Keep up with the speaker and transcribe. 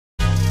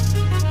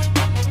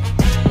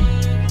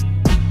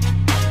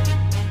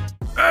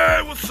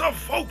up,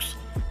 folks?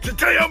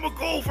 Today I'm gonna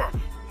go over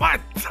my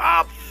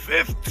top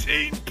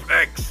 15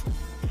 picks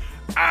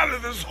out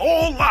of this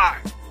whole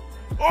line.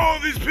 All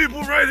these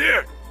people right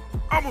here.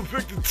 I'm gonna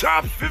pick the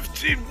top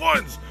 15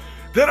 ones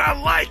that I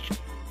like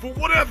for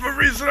whatever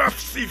reason I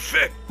see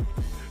fit.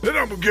 Then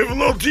I'm gonna give a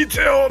little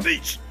detail on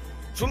each.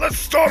 So let's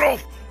start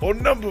off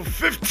on number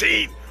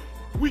 15.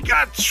 We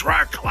got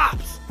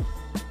Triclops.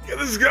 Get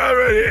this guy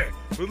right here,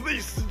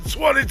 released in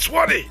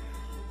 2020.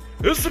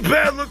 This is a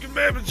bad looking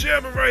man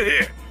pajama right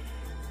here.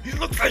 He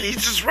looks like he's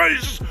just ready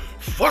to just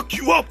fuck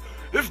you up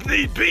if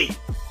need be.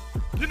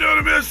 You know what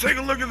I mean? Let's take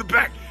a look at the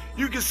back.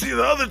 You can see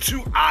the other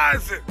two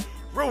eyes that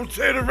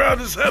rotate around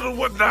his head and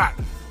whatnot.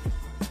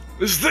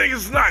 This thing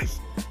is nice.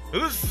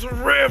 And this is a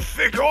rare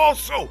figure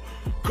also.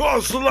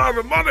 Costs a lot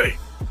of money.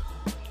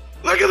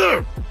 Look at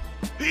him.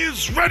 He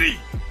is ready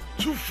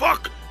to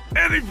fuck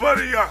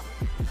anybody up.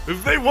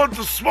 If they want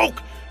the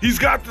smoke, he's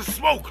got the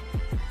smoke.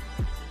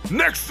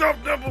 Next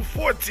up, number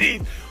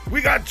 14,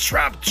 we got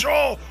Trap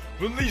Jaw,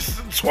 released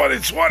in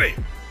 2020.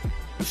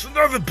 It's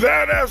another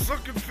badass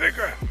looking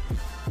figure.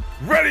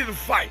 Ready to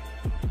fight.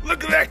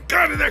 Look at that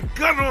gun and that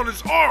gun on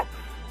his arm.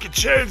 Can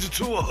change it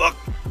to a hook.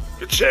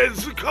 Can change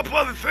it to a couple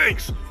other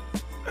things.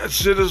 That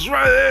shit is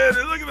right there.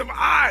 And look at them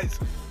eyes.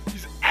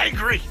 He's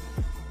angry.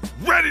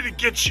 Ready to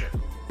get you.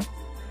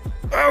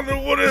 I don't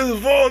know what it is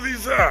of all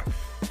these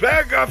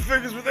bad guy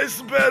figures, but they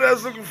some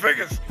badass looking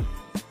figures.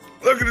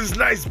 Look at his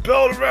nice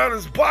belt around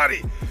his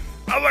body.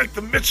 I like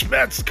the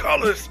mismatched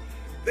colors.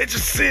 They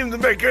just seem to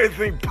make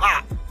everything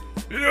pop.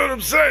 You know what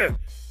I'm saying?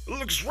 It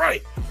looks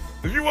right.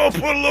 If you want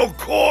to put a little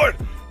cord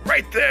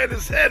right there in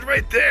his head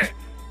right there,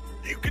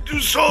 you can do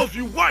so if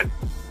you want.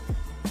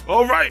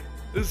 All right,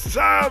 it's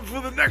time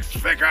for the next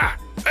figure.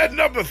 At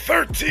number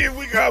 13,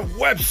 we got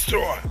Webster,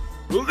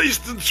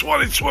 released in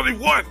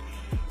 2021.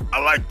 I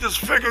like this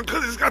figure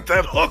because he's got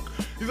that hook.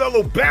 He's got a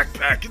little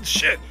backpack and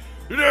shit.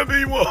 You know what I mean?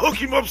 You want to hook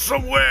him up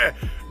somewhere,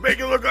 make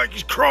it look like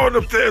he's crawling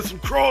up there, some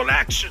crawling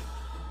action.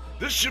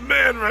 This your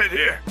man right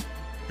here.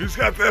 He's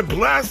got that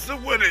blaster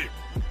with him.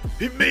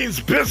 He means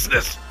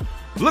business.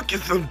 Look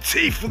at them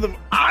teeth and them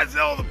eyes,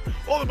 all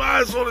them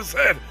eyes on his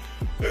head.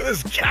 Look at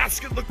this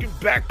casket-looking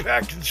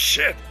backpack and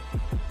shit.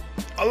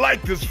 I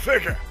like this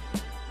figure.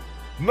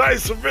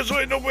 Nice original.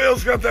 Ain't nobody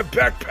else got that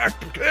backpack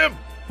but him.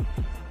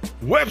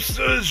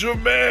 Webster is your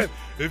man.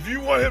 If you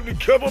want him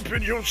to come up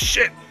in your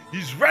shit,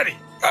 he's ready.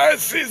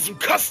 I've seen some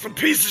custom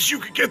pieces you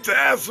could get to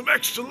add some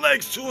extra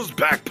legs to his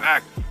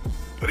backpack,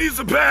 but he's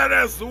a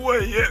badass the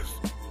way he is.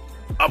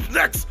 Up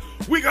next,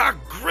 we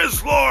got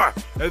Grizzlor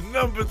at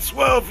number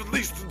 12,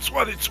 released in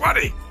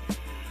 2020.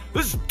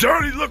 This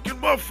dirty looking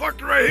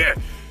motherfucker right here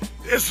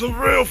is a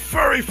real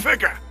furry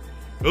figure.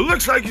 It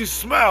looks like he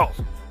smells,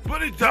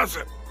 but he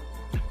doesn't.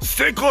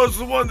 Stinkor is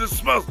the one that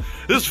smells.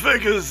 This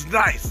figure is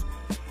nice.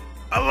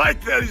 I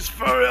like that he's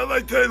furry. I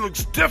like that he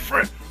looks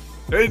different.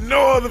 Ain't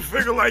no other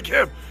figure like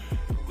him.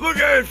 Look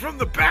at it from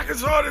the back.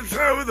 It's hard to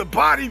tell where the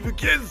body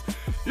begins.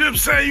 You know what I'm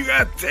saying? You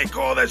gotta take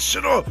all that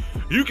shit off.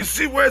 You can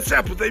see where it's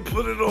at, but they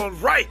put it on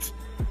right.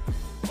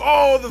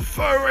 Oh, the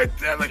fur right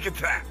there. Look at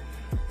that.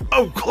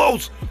 Up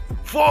close.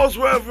 Falls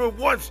wherever it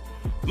wants.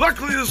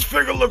 Luckily, this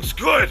figure looks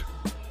good.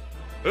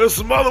 There's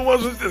some other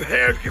ones with the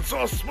hair gets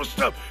all smushed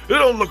up. It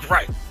don't look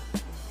right.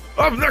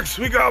 Up next,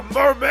 we got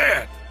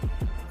Merman,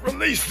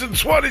 released in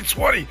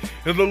 2020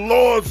 in the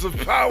Lords of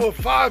Power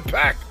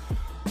 5-pack.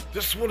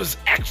 This one is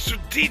extra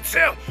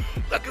detailed.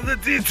 Look at the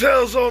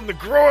details on the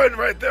groin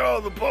right there,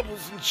 all the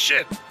bubbles and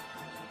shit.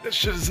 This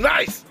shit is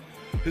nice.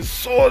 His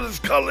sword is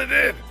colored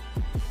in.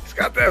 He's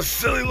got that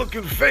silly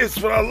looking face,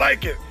 but I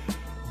like it.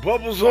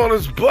 Bubbles on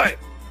his butt.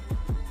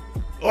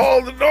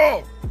 All in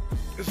all,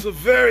 it's a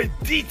very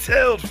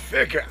detailed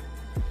figure.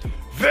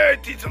 Very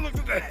detailed. Look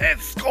at the head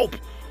sculpt.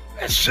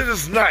 That shit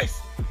is nice.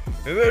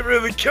 And they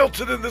really killed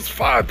it in this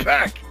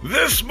 5-pack.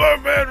 This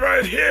merman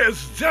right here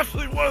is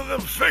definitely one of them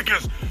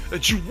figures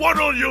that you want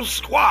on your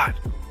squad.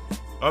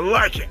 I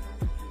like it.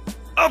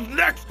 Up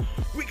next,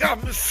 we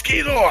got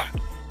Mosquito,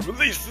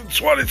 released in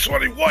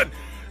 2021.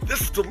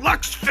 This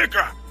deluxe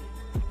figure.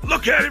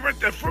 Look at him right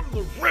there from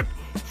the rip,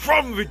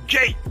 from the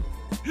gate.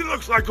 He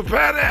looks like a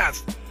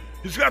badass.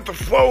 He's got the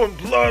flowing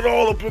blood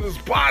all up in his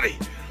body.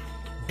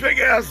 Big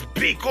ass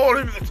beak on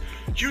him that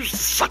used to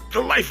suck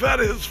the life out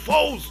of his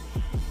foes.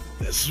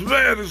 This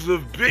man is a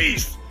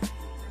beast.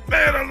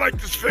 Man, I like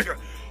this figure.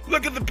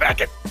 Look at the back.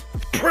 It's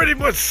pretty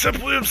much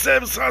simple, you know what I'm saying?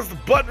 Besides the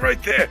button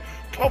right there,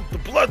 pump the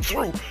blood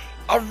through.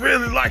 I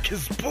really like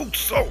his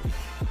boots, though.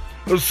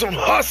 There's some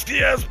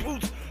husky-ass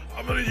boots.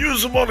 I'm going to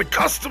use them on a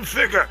custom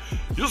figure.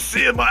 You'll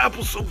see in my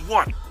episode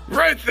 1.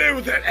 Right there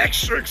with that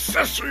extra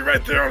accessory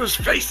right there on his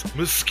face.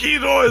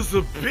 Mosquito is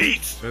a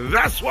beast, and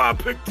that's why I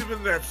picked him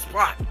in that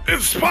spot. In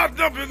spot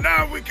number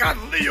 9, we got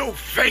Leo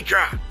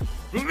Faker,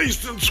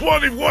 released in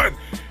 21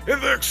 in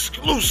the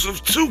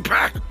exclusive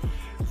 2-pack.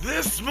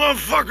 This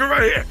motherfucker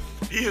right here,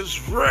 he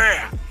is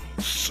rare,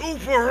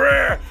 super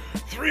rare,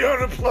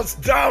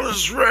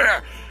 $300+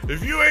 rare.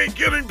 If you ain't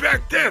getting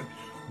back then,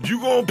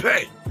 you gonna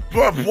pay.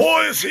 But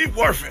boy, is he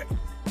worth it.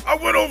 I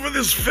went over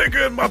this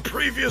figure in my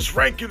previous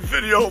ranking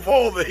video of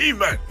all the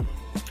He-Men.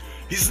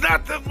 He's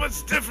not that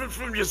much different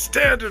from your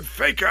standard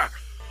faker,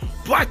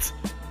 but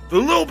the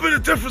little bit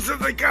of difference that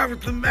they got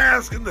with the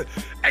mask and the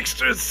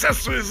extra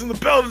accessories and the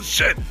belt and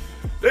shit,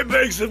 it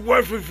makes it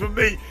worth it for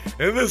me,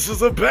 and this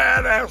is a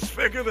badass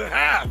figure to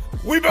have.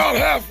 We about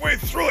halfway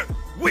through it.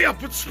 We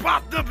up at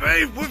spot number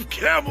 8 with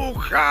Camel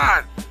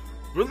Khan.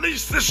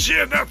 Released this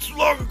year, not too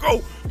long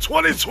ago,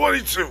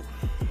 2022.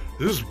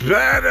 This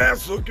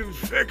badass looking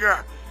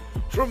figure,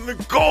 from the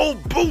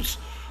gold boots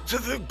to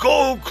the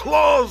gold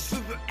claws to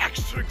the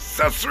extra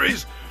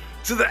accessories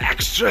to the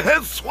extra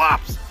head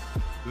swaps.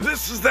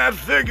 This is that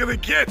figure to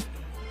get.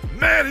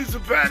 Man, he's a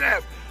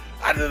badass.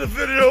 I did a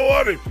video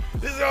on him.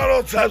 He's got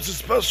all types of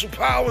special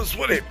powers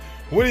with him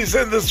when he's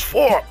in this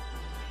form.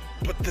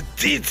 But the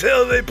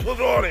detail they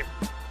put on him,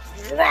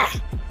 wow.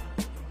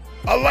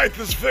 I like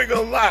this figure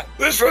a lot.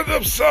 This ended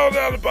up selling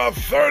out about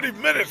 30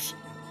 minutes,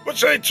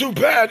 which ain't too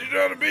bad, you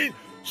know what I mean?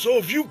 So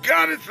if you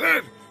got it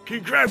then,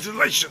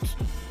 congratulations.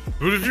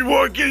 But if you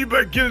want to get it, you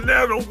better get it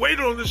now. Don't wait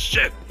on this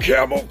shit.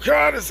 Camel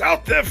Khan is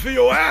out there for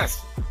your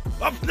ass.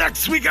 Up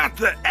next, we got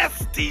the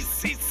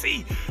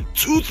SDCC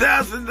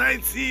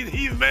 2019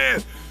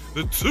 He-Man.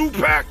 The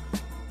 2-pack,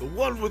 the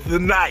one with the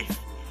knife.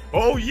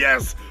 Oh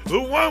yes, the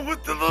one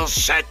with the little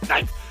shake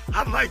knife.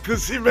 I like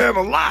this He-Man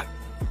a lot.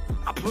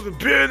 I put a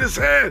beer in his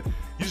hand.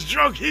 He's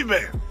drunk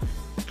He-Man.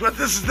 But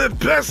this is the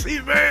best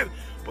He-Man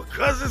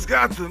because it's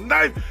got the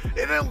knife.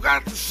 It ain't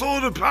got the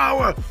sword of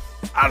power.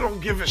 I don't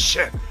give a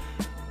shit.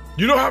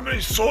 You know how many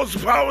swords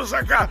of powers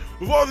I got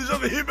with all these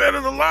other He-Men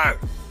in the line?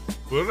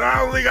 But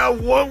I only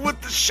got one with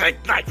the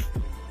shake knife.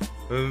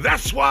 And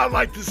that's why I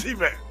like this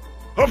He-Man.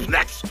 Up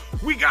next,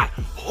 we got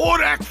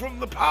Hordak from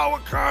the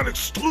PowerCon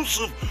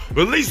exclusive,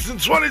 released in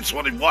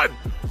 2021,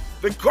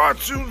 the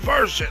cartoon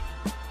version.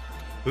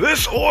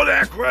 This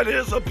Hordak right here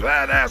is a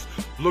badass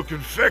looking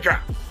figure.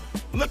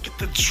 Look at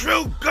the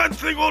drill gun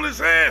thing on his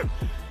hand.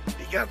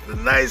 He got the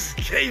nice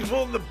cape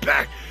on the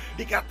back.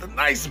 He got the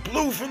nice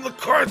blue from the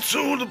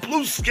cartoon, the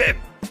blue skin.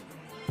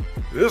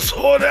 This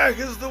Hordak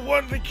is the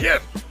one to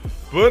get.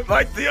 But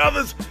like the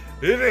others,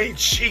 it ain't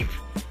cheap.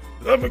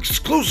 Them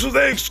exclusive,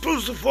 they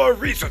exclusive for a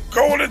reason.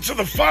 Going into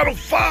the final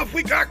 5,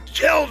 we got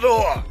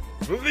Keldor.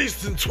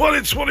 Released in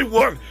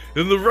 2021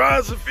 in the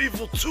Rise of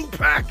Evil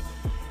 2-pack.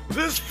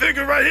 This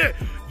figure right here,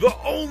 the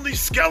only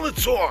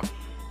Skeletor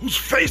whose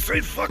face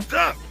ain't fucked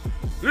up.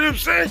 You know what I'm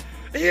saying?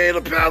 He ain't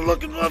a bad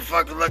looking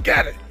motherfucker, look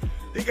at it.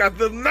 He got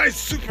the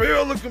nice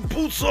superhero looking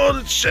boots on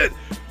and shit.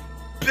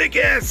 Big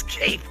ass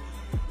cape.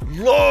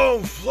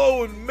 Long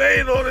flowing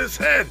mane on his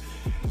head.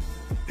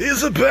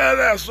 He's a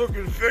badass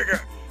looking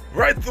figure.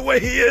 Right the way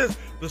he is,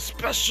 the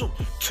special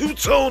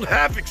 2-tone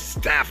Havoc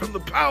staff and the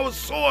power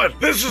sword.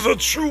 This is a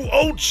true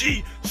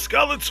OG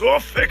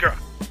Skeletor figure.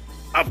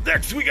 Up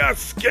next, we got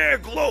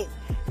Scareglow,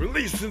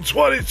 released in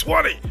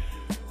 2020.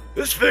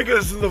 This figure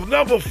is in the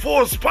number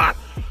 4 spot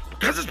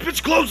because this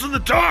bitch glows in the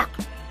dark.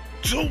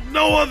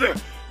 No other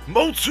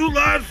Motu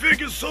line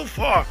figures so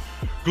far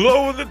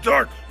glow in the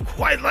dark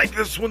quite like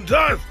this one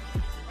does.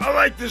 I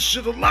like this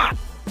shit a lot.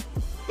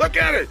 Look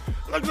at it.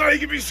 Look how he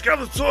can be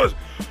Skeletor's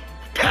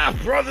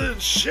half brother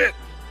and shit.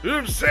 You know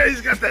what I'm saying?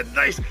 He's got that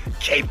nice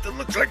cape that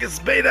looks like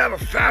it's made out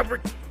of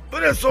fabric,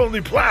 but it's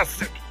only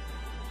plastic.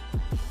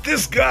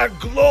 This guy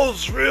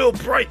glows real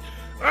bright.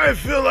 I didn't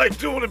feel like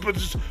doing it, but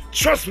just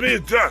trust me,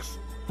 it does.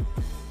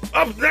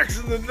 Up next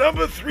in the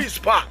number 3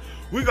 spot,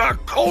 we got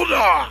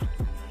Kodar.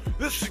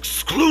 This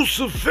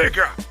exclusive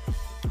figure.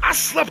 I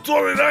slept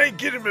on it, I ain't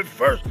get him at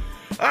first.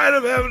 I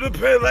ended up having to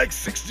pay like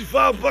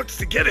 $65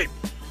 to get him.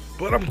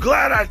 But I'm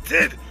glad I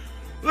did.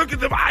 Look at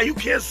them eyes, you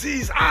can't see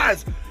his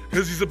eyes,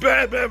 because he's a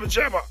bad man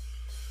pajama.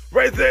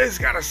 Right there, he's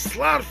got a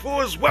slot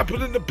for his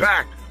weapon in the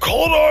back.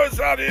 Kodar is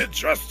out here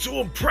dressed to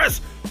impress,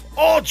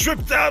 all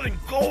dripped out in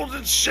gold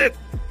and shit.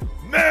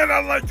 Man, I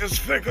like this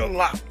figure a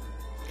lot.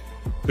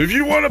 If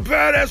you want a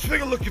badass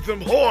figure, look at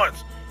them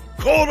horns.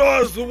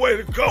 Kodar is the way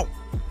to go.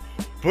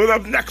 But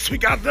up next, we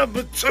got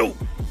number 2.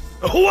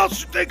 Who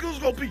else you think it was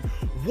gonna be?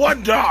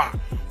 Wondar.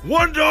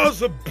 Wondar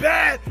is a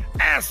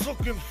badass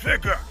looking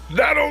figure.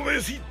 Not only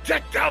is he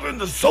decked out in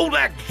the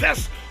Zodak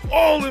vest,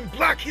 all in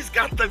black, he's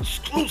got the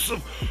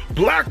exclusive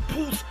black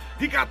boots,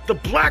 he got the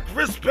black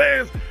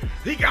wristbands,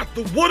 he got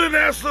the wooden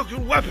ass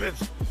looking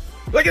weapons.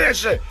 Look at that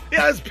shit. He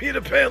has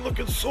Peter Pan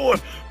looking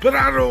sword, but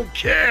I don't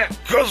care.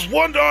 Cause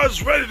Wondar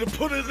is ready to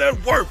put in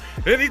that work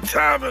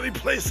anytime, any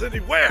place,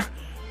 anywhere.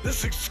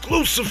 This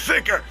exclusive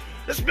figure,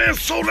 this man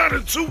sold out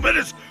in 2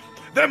 minutes.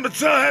 Then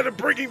Mattel had to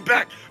bring him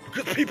back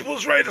because people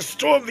was ready to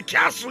storm the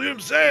castle, you know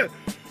what I'm saying?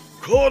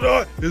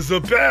 Kodar is a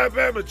bad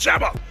man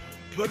pajama.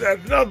 But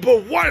at number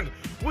 1,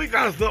 we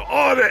got the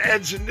Order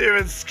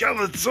Engineering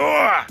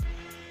Skeletor.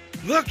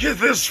 Look at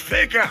this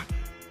figure.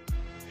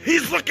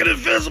 He's looking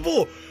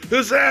invisible.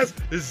 His ass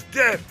is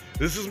dead.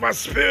 This is my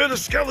spirit of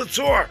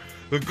Skeletor,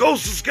 the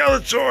ghost of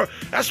Skeletor.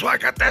 That's why I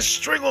got that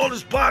string on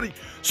his body.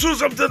 As soon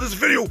as I'm done this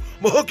video,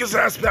 I'm gonna hook his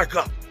ass back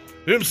up.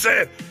 You know what I'm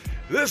saying?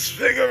 This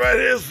figure right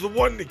here is the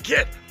one to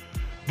get.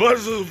 But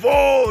of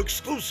all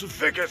exclusive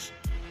figures,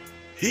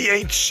 he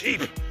ain't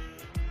cheap.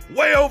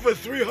 Way over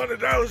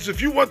 $300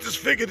 if you want this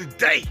figure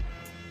today.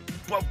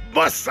 But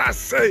must I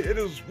say, it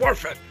is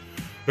worth it.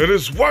 It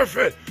is worth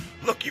it.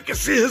 Look, you can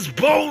see his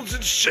bones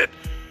and shit.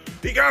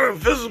 He got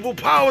invisible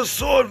power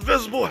sword,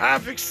 invisible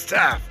havoc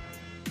staff.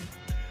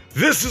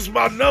 This is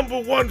my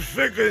 #1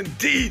 figure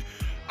indeed.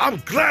 I'm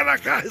glad I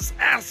got his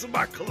ass in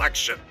my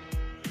collection.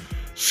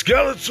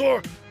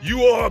 Skeletor,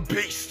 you are a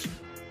beast.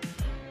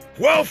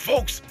 Well,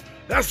 folks,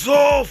 that's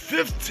all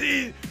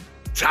 15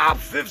 top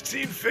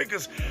 15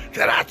 figures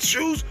that I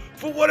choose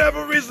for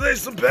whatever reason. They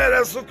some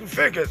badass looking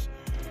figures.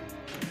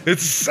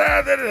 It's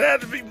sad that it had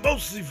to be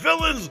mostly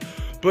villains,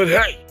 but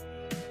hey,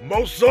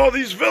 most all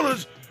these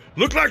villains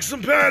look like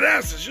some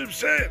badasses, you know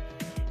what I'm saying?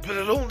 But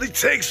it only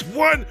takes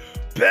one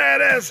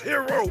badass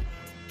hero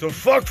to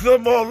fuck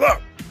them all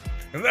up,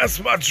 and that's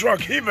my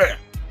drunk He-Man.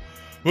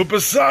 But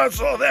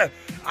besides all that,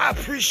 I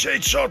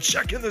appreciate y'all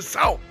checking this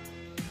out.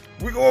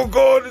 We're gonna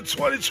go into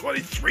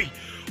 2023.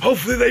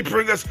 Hopefully they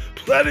bring us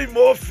plenty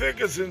more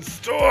figures in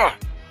store.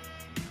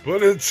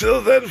 But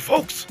until then,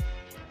 folks,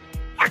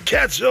 I'll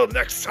catch y'all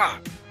next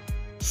time.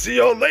 See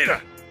y'all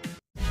later.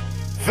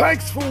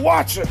 Thanks for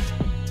watching.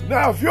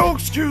 Now, if you'll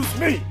excuse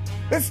me,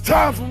 it's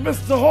time for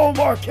Mr. Home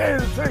Arcade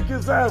to take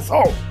his ass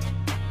home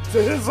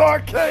to his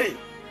arcade.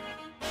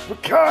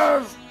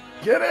 Because,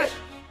 get it?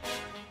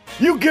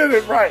 You get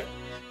it right.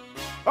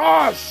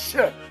 Oh,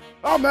 shit.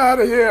 I'm out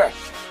of here.